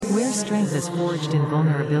Where strength is forged in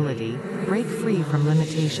vulnerability, break free from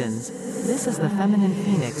limitations. This is the Feminine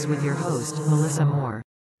Phoenix with your host, Melissa Moore.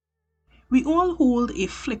 We all hold a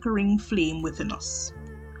flickering flame within us.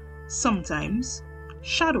 Sometimes,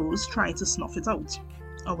 shadows try to snuff it out.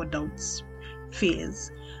 Our doubts,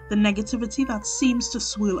 fears, the negativity that seems to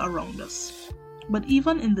swirl around us. But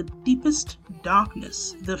even in the deepest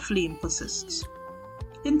darkness, the flame persists.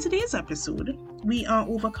 In today's episode, we are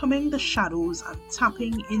overcoming the shadows and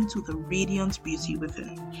tapping into the radiant beauty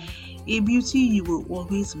within, a beauty you were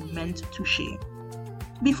always meant to share.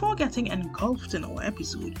 Before getting engulfed in our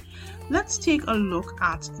episode, let's take a look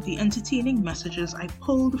at the entertaining messages I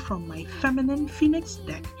pulled from my Feminine Phoenix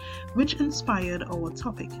deck, which inspired our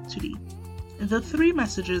topic today. The 3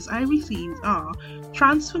 messages I received are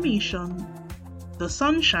transformation, the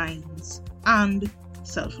sun shines, and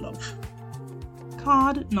self-love.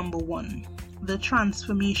 Card number 1, the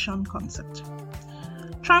transformation concept.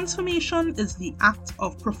 Transformation is the act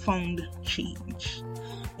of profound change.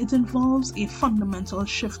 It involves a fundamental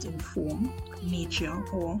shift in form, nature,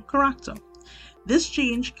 or character. This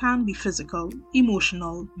change can be physical,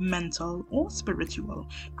 emotional, mental, or spiritual,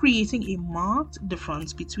 creating a marked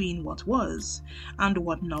difference between what was and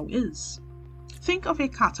what now is. Think of a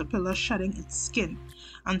caterpillar shedding its skin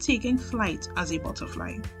and taking flight as a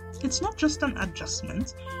butterfly. It's not just an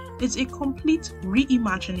adjustment, it's a complete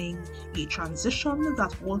reimagining, a transition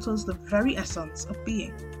that alters the very essence of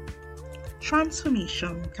being.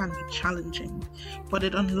 Transformation can be challenging, but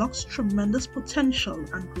it unlocks tremendous potential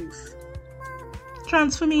and growth.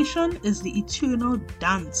 Transformation is the eternal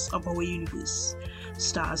dance of our universe.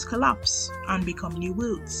 Stars collapse and become new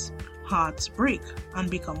worlds. Hearts break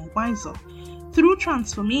and become wiser. Through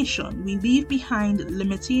transformation, we leave behind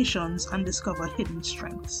limitations and discover hidden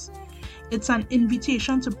strengths. It's an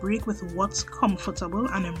invitation to break with what's comfortable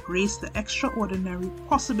and embrace the extraordinary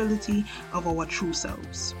possibility of our true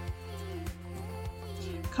selves.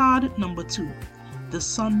 Card number 2, the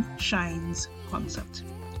sun shines concept.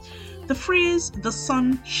 The phrase, the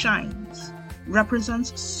sun shines,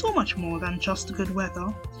 represents so much more than just good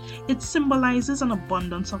weather. It symbolizes an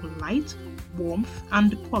abundance of light, warmth,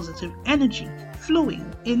 and positive energy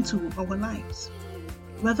flowing into our lives.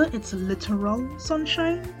 Whether it's literal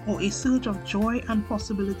sunshine or a surge of joy and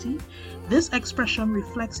possibility, this expression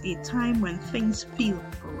reflects a time when things feel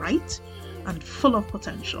bright and full of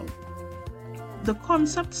potential. The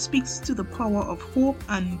concept speaks to the power of hope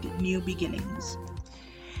and new beginnings.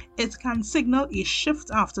 It can signal a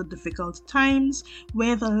shift after difficult times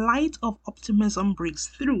where the light of optimism breaks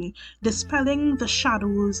through, dispelling the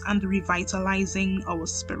shadows and revitalizing our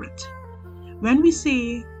spirit. When we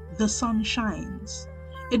say the sun shines,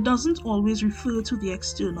 it doesn't always refer to the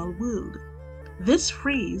external world. This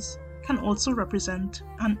phrase can also represent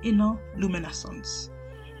an inner luminescence.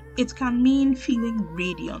 It can mean feeling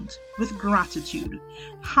radiant with gratitude,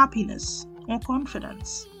 happiness, or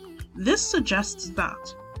confidence. This suggests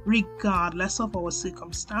that, regardless of our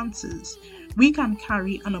circumstances, we can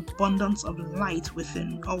carry an abundance of light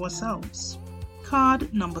within ourselves.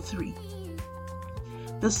 Card number 3,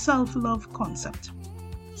 the self-love concept.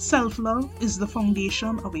 Self-love is the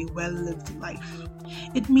foundation of a well-lived life.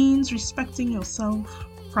 It means respecting yourself,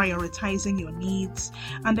 prioritizing your needs,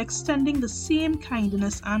 and extending the same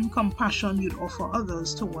kindness and compassion you'd offer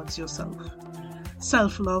others towards yourself.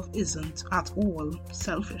 Self-love isn't at all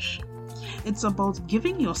selfish. It's about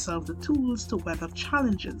giving yourself the tools to weather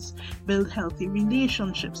challenges, build healthy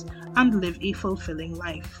relationships, and live a fulfilling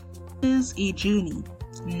life. It is a journey,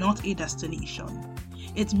 not a destination.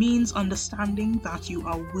 It means understanding that you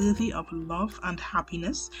are worthy of love and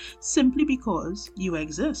happiness simply because you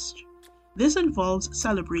exist. This involves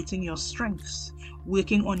celebrating your strengths,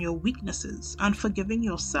 working on your weaknesses, and forgiving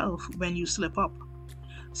yourself when you slip up.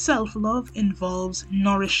 Self-love involves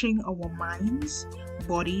nourishing our minds,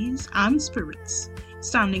 bodies, and spirits,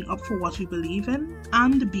 standing up for what we believe in,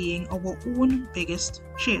 and being our own biggest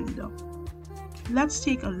cheerleader. Let's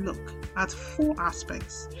take a look at 4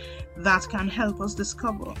 aspects that can help us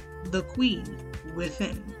discover the queen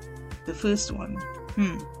within. The first one,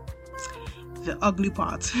 the ugly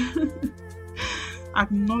part.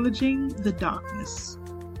 Acknowledging the darkness.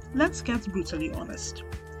 Let's get brutally honest.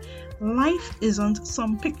 Life isn't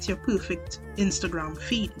some picture-perfect Instagram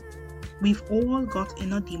feed. We've all got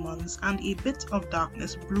inner demons and a bit of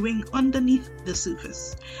darkness brewing underneath the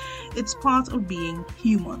surface. It's part of being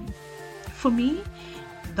human. For me,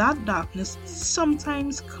 that darkness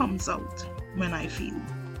sometimes comes out when I feel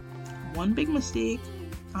one big mistake,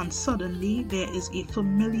 and suddenly there is a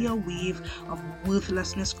familiar wave of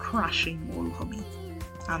worthlessness crashing all over me.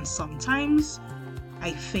 And sometimes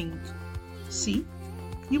I think, see,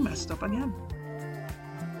 you messed up again.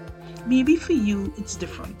 Maybe for you it's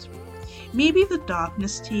different. Maybe the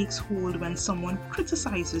darkness takes hold when someone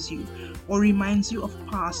criticizes you or reminds you of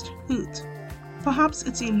past hurt. Perhaps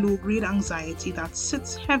it's a low-grade anxiety that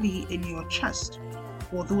sits heavy in your chest,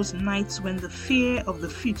 or those nights when the fear of the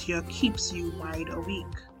future keeps you wide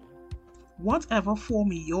awake. Whatever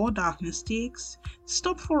form your darkness takes,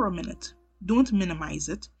 stop for a minute. Don't minimize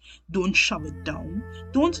it. Don't shove it down.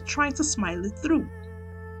 Don't try to smile it through.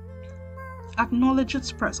 Acknowledge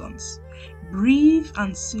its presence. Breathe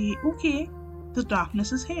and say, okay, the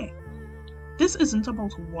darkness is here. This isn't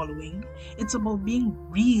about wallowing, it's about being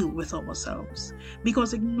real with ourselves,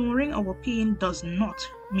 because ignoring our pain does not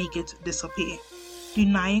make it disappear.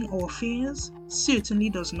 Denying our fears certainly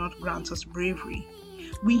does not grant us bravery.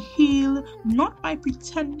 We heal not by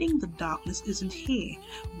pretending the darkness isn't here,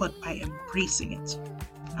 but by embracing it.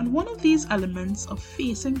 And one of these elements of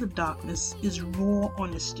facing the darkness is raw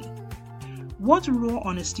honesty. What raw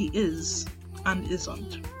honesty is and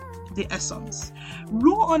isn't. The essence.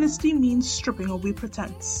 Raw honesty means stripping away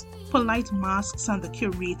pretense, polite masks, and the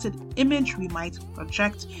curated image we might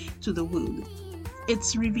project to the world.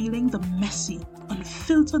 It's revealing the messy,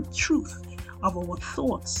 unfiltered truth of our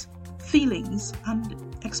thoughts, feelings,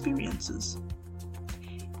 and experiences.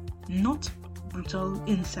 Not brutal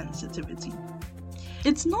insensitivity.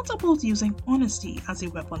 It's not about using honesty as a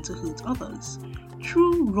weapon to hurt others.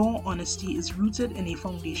 True raw honesty is rooted in a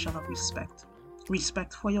foundation of respect.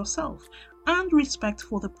 Respect for yourself and respect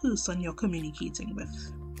for the person you're communicating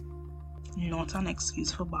with. Not an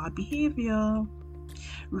excuse for bad behavior.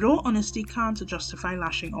 Raw honesty can't justify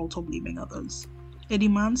lashing out or blaming others. It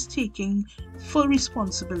demands taking full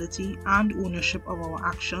responsibility and ownership of our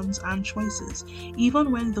actions and choices,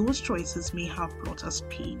 even when those choices may have brought us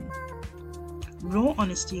pain. Raw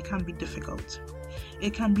honesty can be difficult.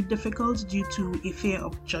 It can be difficult due to a fear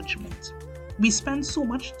of judgment. We spend so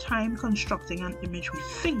much time constructing an image we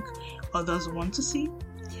think others want to see.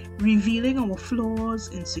 Revealing our flaws,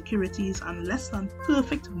 insecurities, and less than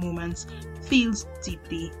perfect moments feels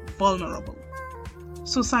deeply vulnerable.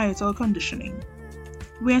 Societal conditioning.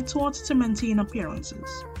 We're taught to maintain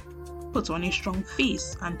appearances, put on a strong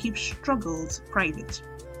face, and keep struggles private.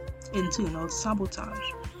 Internal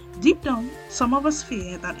sabotage. Deep down, some of us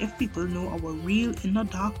fear that if people know our real inner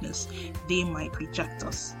darkness, they might reject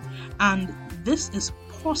us. And this is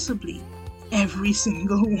possibly every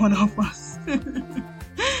single one of us.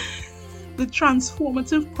 The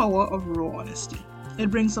transformative power of raw honesty.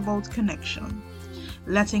 It brings about connection.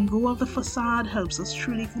 Letting go of the facade helps us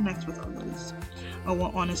truly connect with others.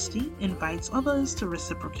 Our honesty invites others to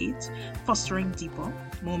reciprocate, fostering deeper,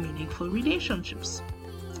 more meaningful relationships.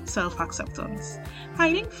 Self-acceptance.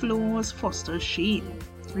 Hiding flaws fosters shame.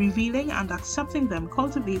 Revealing and accepting them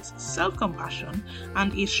cultivates self-compassion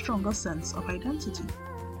and a stronger sense of identity.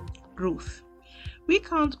 Growth. We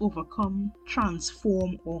can't overcome,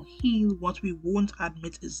 transform, or heal what we won't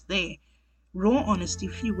admit is there. Raw honesty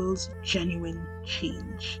fuels genuine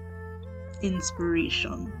change.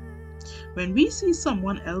 Inspiration. When we see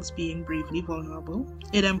someone else being bravely vulnerable,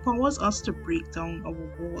 it empowers us to break down our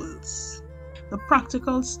walls. The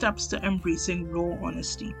practical steps to embracing raw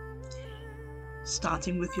honesty.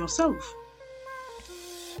 Starting with yourself.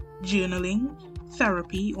 Journaling,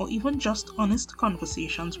 therapy, or even just honest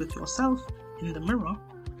conversations with yourself in the mirror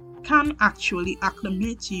can actually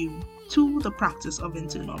acclimate you to the practice of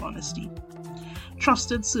internal honesty.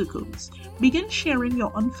 Trusted circles. Begin sharing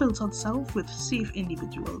your unfiltered self with safe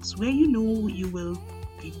individuals where you know you will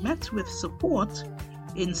be met with support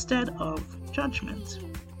instead of judgment.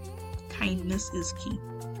 Kindness is key.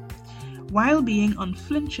 While being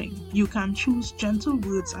unflinching, you can choose gentle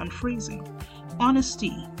words and phrasing.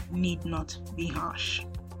 Honesty need not be harsh.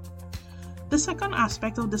 The second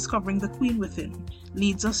aspect of discovering the queen within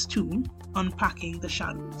leads us to unpacking the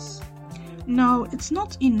shadows. Now, it's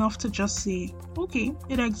not enough to just say, okay,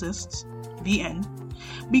 it exists, the end,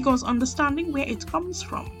 because understanding where it comes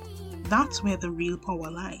from, that's where the real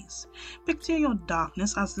power lies. Picture your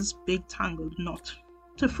darkness as this big tangled knot.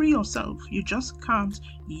 To free yourself, you just can't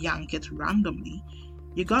yank it randomly.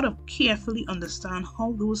 You gotta carefully understand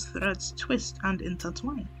how those threads twist and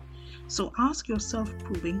intertwine. So ask yourself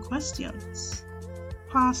probing questions.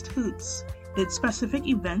 Past hurts. Did specific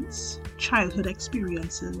events, childhood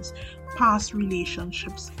experiences, past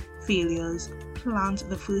relationships, failures plant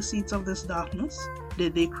the first seeds of this darkness?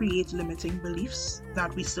 Did they create limiting beliefs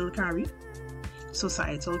that we still carry?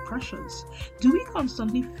 Societal pressures. Do we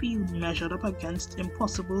constantly feel measured up against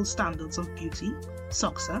impossible standards of beauty,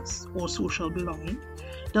 success, or social belonging?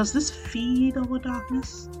 Does this feed our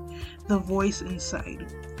darkness? The voice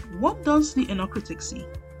inside. What does the inner critic see?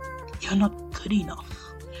 You're not good enough.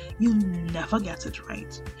 You'll never get it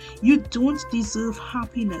right. You don't deserve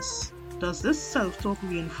happiness. Does this self-talk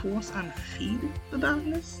reinforce and feed the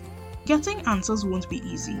darkness? Getting answers won't be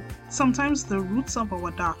easy. Sometimes the roots of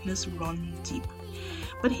our darkness run deep.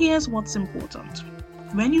 But here's what's important.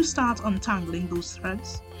 When you start untangling those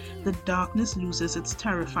threads, the darkness loses its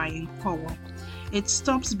terrifying power. It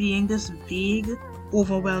stops being this vague,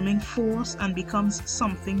 overwhelming force and becomes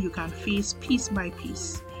something you can face piece by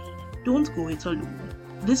piece. Don't go it alone.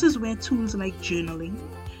 This is where tools like journaling,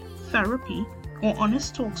 therapy, or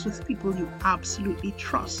honest talks with people you absolutely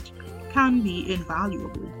trust can be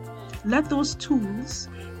invaluable. Let those tools,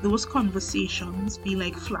 those conversations be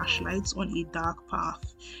like flashlights on a dark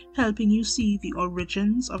path, helping you see the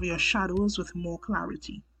origins of your shadows with more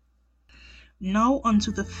clarity. Now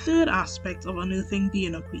onto the third aspect of unearthing the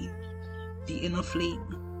inner queen, the inner flame.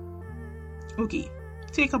 Okay,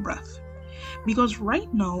 take a breath, because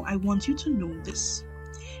right now I want you to know this.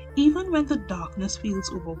 Even when the darkness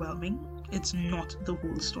feels overwhelming, it's not the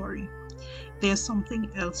whole story. There's something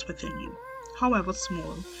else within you, however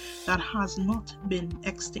small, that has not been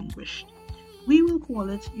extinguished. We will call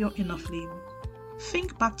it your inner flame.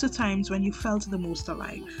 Think back to times when you felt the most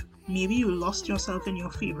alive. Maybe you lost yourself in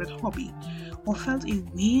your favorite hobby, or felt a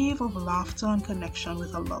wave of laughter and connection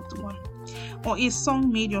with a loved one, or a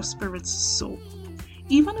song made your spirits soar.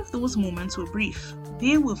 Even if those moments were brief,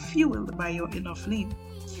 they were fueled by your inner flame.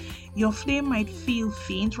 Your flame might feel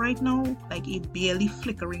faint right now, like a barely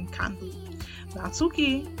flickering candle. That's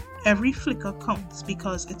okay. Every flicker counts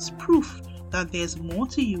because it's proof that there's more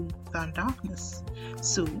to you than darkness.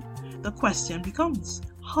 So, the question becomes,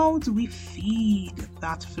 how do we feed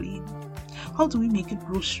that flame? How do we make it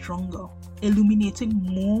grow stronger, illuminating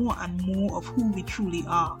more and more of who we truly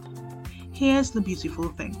are? Here's the beautiful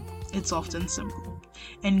thing. It's often simple.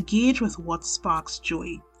 Engage with what sparks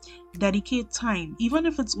joy. Dedicate time, even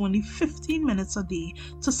if it's only 15 minutes a day,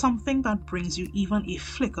 to something that brings you even a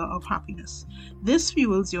flicker of happiness. This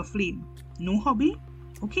fuels your flame. No hobby?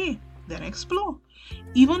 Okay, then explore.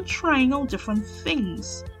 Even trying out different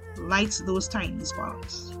things lights those tiny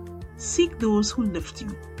sparks. Seek those who lift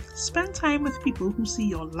you. Spend time with people who see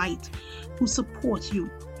your light, who support you,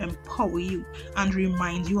 empower you, and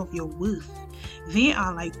remind you of your worth. They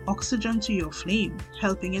are like oxygen to your flame,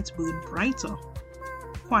 helping it burn brighter.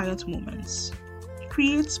 Quiet moments.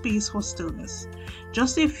 Create space for stillness.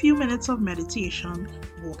 Just a few minutes of meditation,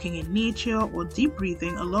 walking in nature, or deep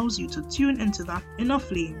breathing allows you to tune into that inner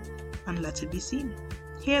flame and let it be seen.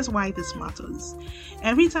 Here's why this matters.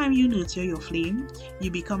 Every time you nurture your flame,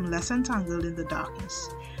 you become less entangled in the darkness.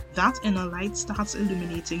 That inner light starts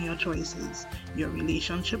illuminating your choices, your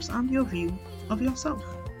relationships, and your view of yourself.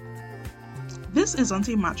 This isn't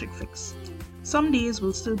a magic fix. Some days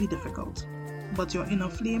will still be difficult, but your inner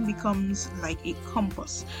flame becomes like a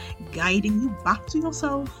compass, guiding you back to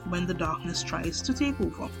yourself when the darkness tries to take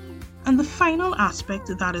over. And the final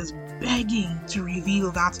aspect that is begging to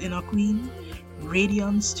reveal that inner queen,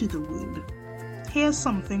 radiance to the world. Here's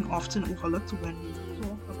something often overlooked when we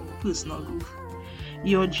talk about personal growth.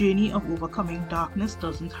 Your journey of overcoming darkness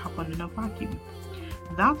doesn't happen in a vacuum.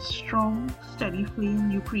 That strong, steady flame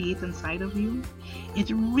you create inside of you,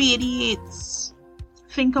 it radiates.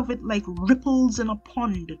 Think of it like ripples in a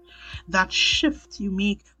pond. That shift you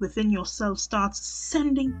make within yourself starts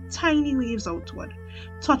sending tiny waves outward,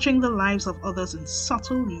 touching the lives of others in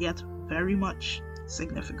subtle yet very much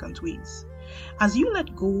significant ways. As you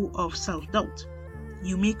let go of self-doubt,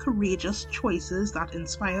 you make courageous choices that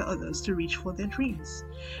inspire others to reach for their dreams.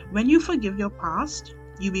 When you forgive your past,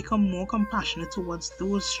 you become more compassionate towards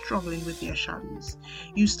those struggling with their shadows.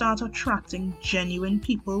 You start attracting genuine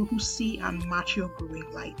people who see and match your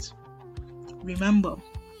growing light. Remember,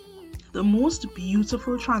 the most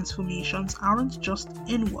beautiful transformations aren't just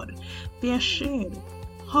inward, they are shared.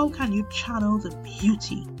 How can you channel the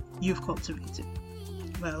beauty you've cultivated?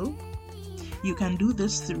 Well, you can do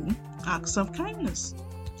this through acts of kindness.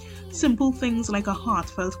 Simple things like a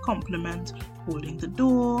heartfelt compliment, holding the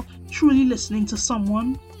door, truly listening to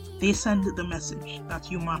someone, they send the message that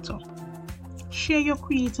you matter. Share your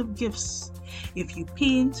creative gifts. If you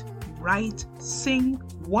paint, write, sing,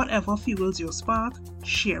 whatever fuels your spark,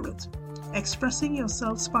 share it. Expressing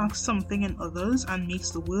yourself sparks something in others and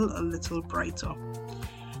makes the world a little brighter.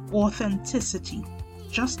 Authenticity.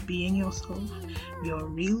 Just being yourself, your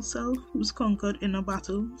real self who's conquered inner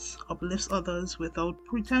battles, uplifts others without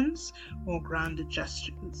pretense or grand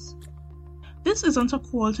gestures. This isn't a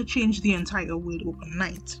call to change the entire world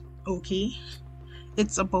overnight, okay?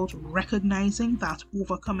 It's about recognizing that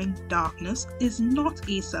overcoming darkness is not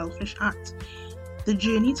a selfish act. The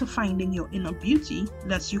journey to finding your inner beauty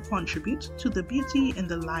lets you contribute to the beauty in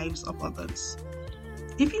the lives of others.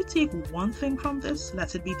 If you take one thing from this,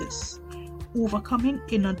 let it be this: overcoming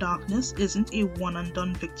inner darkness isn't a one and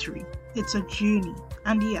done victory. It's a journey.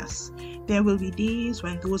 And yes, there will be days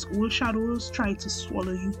when those old shadows try to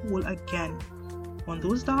swallow you whole again. On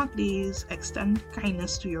those dark days, extend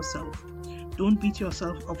kindness to yourself. Don't beat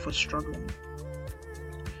yourself up for struggling.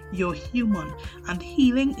 You're human, and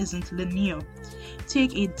healing isn't linear.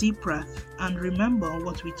 Take a deep breath and remember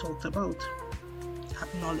what we talked about.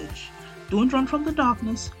 Acknowledge. Don't run from the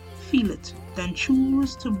darkness. Feel it, then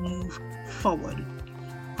choose to move forward.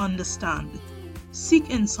 Understand. Seek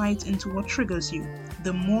insight into what triggers you.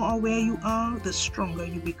 The more aware you are, the stronger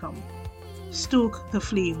you become. Stoke the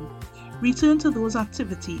flame. Return to those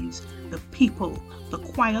activities, the people, the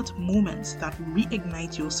quiet moments that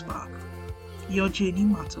reignite your spark. Your journey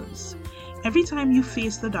matters. Every time you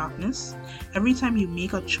face the darkness, every time you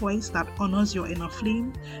make a choice that honors your inner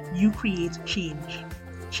flame, you create change.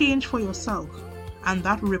 Change for yourself, and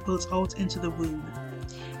that ripples out into the world.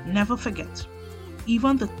 Never forget,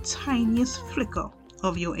 even the tiniest flicker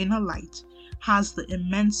of your inner light has the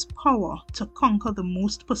immense power to conquer the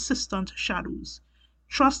most persistent shadows.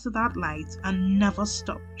 Trust that light and never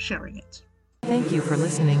stop sharing it. Thank you for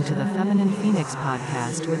listening to the Feminine Phoenix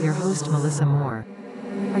podcast with your host Melissa Moore.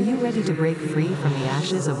 Are you ready to break free from the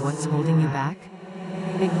ashes of what's holding you back?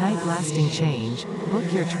 Ignite lasting change.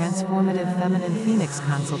 Book your transformative Feminine Phoenix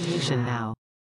consultation now.